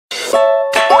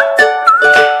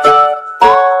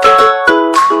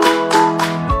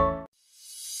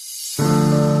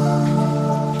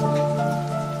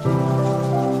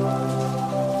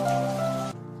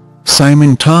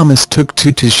Simon Thomas took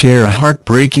to share a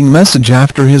heartbreaking message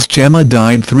after his Gemma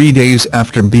died 3 days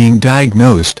after being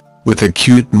diagnosed with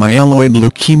acute myeloid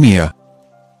leukemia.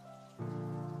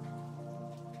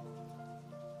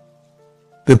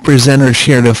 The presenter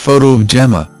shared a photo of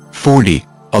Gemma, 40,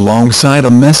 alongside a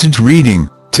message reading,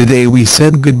 "Today we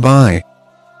said goodbye.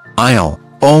 I'll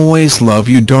always love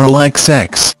you darling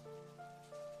XX."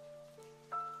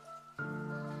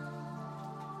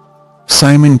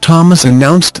 Simon Thomas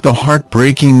announced the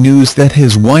heartbreaking news that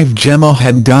his wife Gemma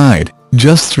had died,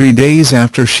 just 3 days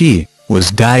after she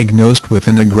was diagnosed with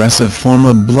an aggressive form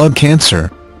of blood cancer.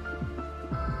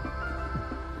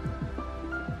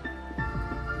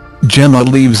 Gemma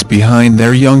leaves behind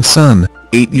their young son,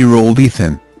 8-year-old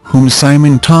Ethan, whom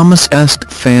Simon Thomas asked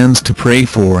fans to pray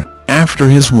for, after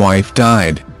his wife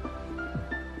died.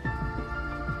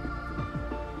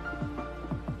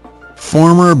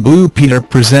 Former Blue Peter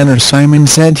presenter Simon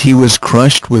said he was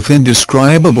crushed with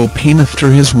indescribable pain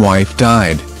after his wife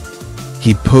died.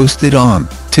 He posted on,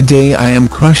 "Today I am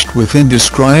crushed with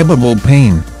indescribable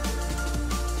pain.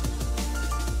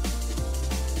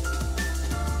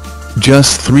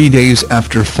 Just 3 days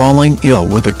after falling ill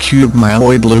with acute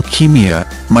myeloid leukemia,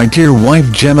 my dear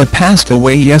wife Gemma passed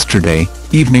away yesterday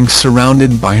evening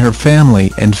surrounded by her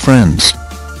family and friends.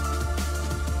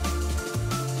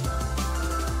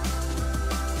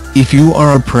 If you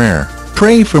are a prayer,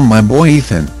 pray for my boy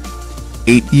Ethan.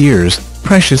 8 years,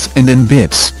 precious and in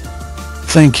bits.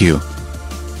 Thank you."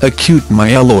 Acute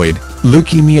myeloid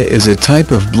leukemia is a type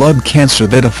of blood cancer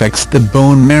that affects the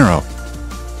bone marrow.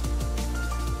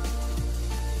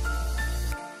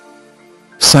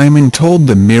 Simon told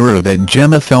the Mirror that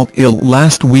Gemma felt ill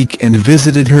last week and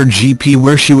visited her GP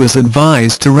where she was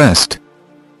advised to rest.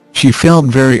 "She felt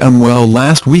very unwell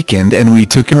last weekend and we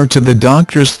took her to the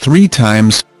doctors 3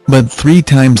 times, but 3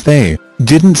 times they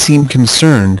didn't seem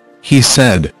concerned," he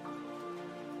said.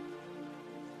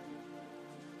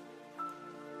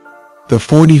 The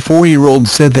 44-year-old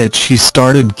said that she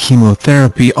started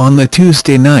chemotherapy on the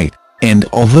Tuesday night, and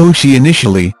although she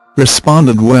initially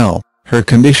responded well, her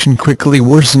condition quickly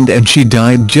worsened and she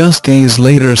died just days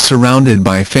later surrounded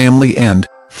by family and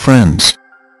friends.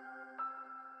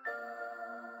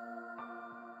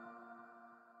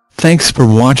 Thanks for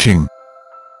watching.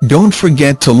 Don't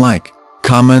forget to like,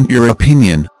 comment your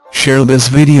opinion, share this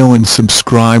video and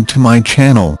subscribe to my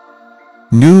channel.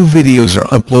 New videos are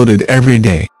uploaded every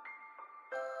day.